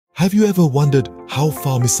Have you ever wondered how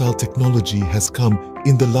far missile technology has come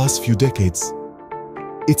in the last few decades?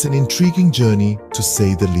 It's an intriguing journey, to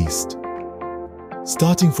say the least.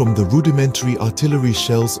 Starting from the rudimentary artillery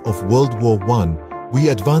shells of World War I, we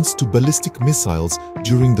advanced to ballistic missiles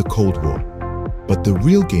during the Cold War. But the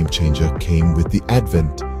real game changer came with the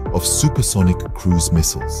advent of supersonic cruise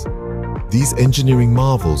missiles. These engineering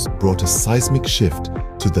marvels brought a seismic shift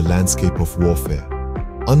to the landscape of warfare.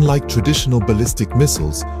 Unlike traditional ballistic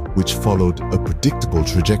missiles, which followed a predictable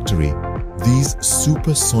trajectory, these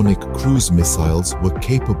supersonic cruise missiles were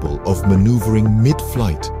capable of maneuvering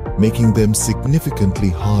mid-flight, making them significantly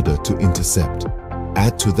harder to intercept.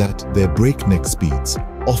 Add to that their breakneck speeds,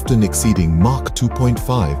 often exceeding Mach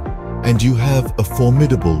 2.5, and you have a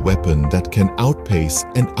formidable weapon that can outpace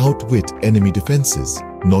and outwit enemy defenses.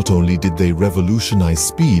 Not only did they revolutionize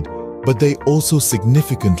speed, but they also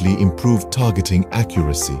significantly improved targeting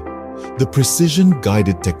accuracy. The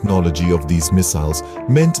precision-guided technology of these missiles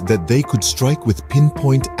meant that they could strike with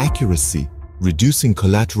pinpoint accuracy, reducing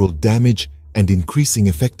collateral damage and increasing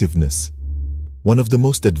effectiveness. One of the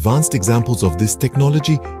most advanced examples of this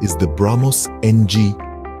technology is the BrahMos-NG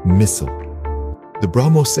missile. The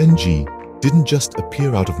BrahMos-NG didn't just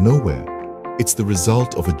appear out of nowhere. It's the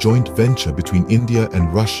result of a joint venture between India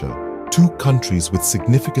and Russia, two countries with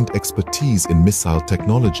significant expertise in missile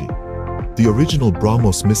technology. The original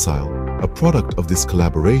BrahMos missile, a product of this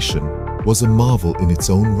collaboration, was a marvel in its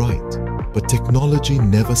own right. But technology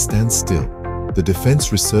never stands still. The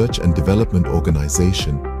Defense Research and Development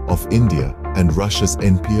Organization of India and Russia's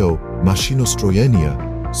NPO,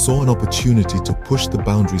 Mashinostroyenia, saw an opportunity to push the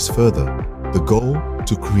boundaries further. The goal?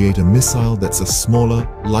 To create a missile that's a smaller,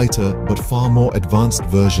 lighter, but far more advanced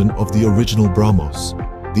version of the original BrahMos.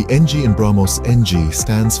 The NG in BrahMos-NG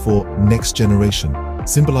stands for Next Generation,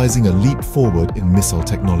 symbolizing a leap forward in missile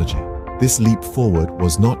technology. This leap forward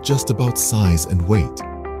was not just about size and weight.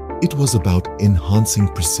 It was about enhancing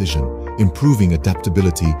precision, improving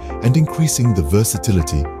adaptability, and increasing the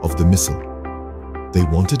versatility of the missile. They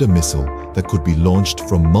wanted a missile that could be launched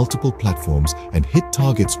from multiple platforms and hit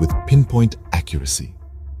targets with pinpoint accuracy.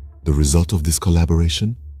 The result of this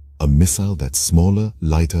collaboration? A missile that's smaller,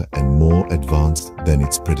 lighter, and more advanced than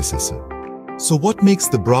its predecessor. So what makes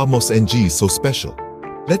the BrahMos-NG so special?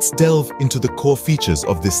 Let's delve into the core features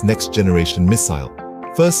of this next-generation missile.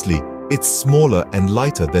 Firstly, it's smaller and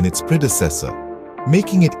lighter than its predecessor,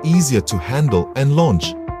 making it easier to handle and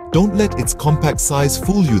launch. Don't let its compact size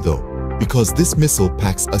fool you though, because this missile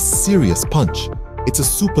packs a serious punch. It's a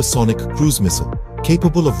supersonic cruise missile,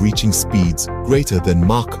 capable of reaching speeds greater than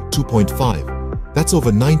Mach 2.5. That's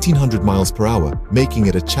over 1900 miles per hour, making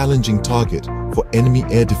it a challenging target for enemy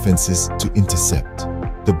air defenses to intercept.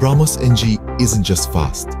 The BrahMos-NG isn't just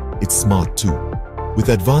fast, it's smart too. With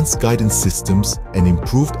advanced guidance systems and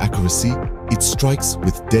improved accuracy, it strikes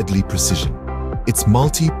with deadly precision. Its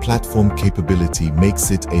multi-platform capability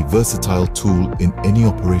makes it a versatile tool in any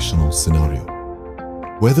operational scenario.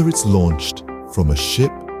 Whether it's launched from a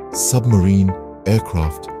ship, submarine,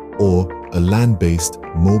 aircraft, or a land-based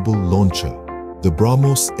mobile launcher, the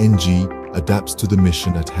BrahMos-NG adapts to the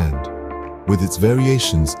mission at hand. With its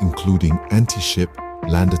variations including anti-ship,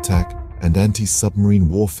 land attack, and anti-submarine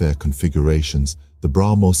warfare configurations, the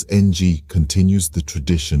BrahMos-NG continues the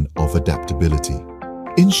tradition of adaptability.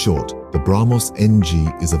 In short, the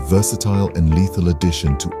BrahMos-NG is a versatile and lethal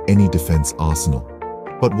addition to any defense arsenal.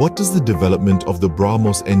 But what does the development of the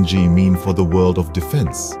BrahMos-NG mean for the world of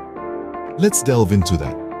defense? Let's delve into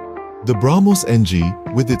that. The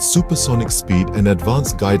BrahMos-NG, with its supersonic speed and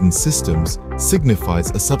advanced guidance systems, signifies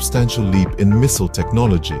a substantial leap in missile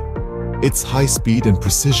technology. Its high speed and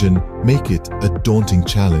precision make it a daunting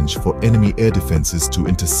challenge for enemy air defenses to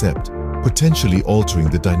intercept, potentially altering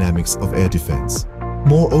the dynamics of air defense.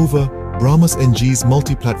 Moreover, BrahMos-NG's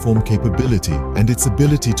multi-platform capability and its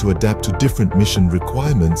ability to adapt to different mission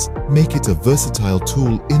requirements make it a versatile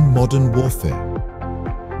tool in modern warfare.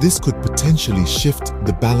 This could potentially shift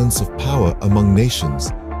the balance of power among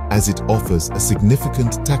nations, as it offers a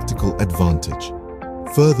significant tactical advantage.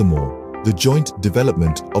 Furthermore, the joint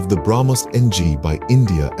development of the BrahMos-NG by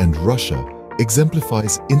India and Russia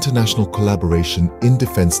exemplifies international collaboration in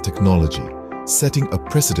defense technology, setting a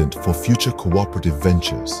precedent for future cooperative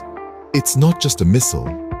ventures. It's not just a missile,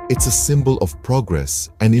 it's a symbol of progress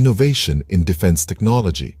and innovation in defense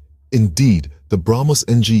technology. Indeed, the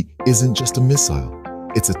BrahMos-NG isn't just a missile,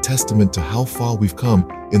 it's a testament to how far we've come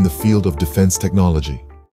in the field of defense technology.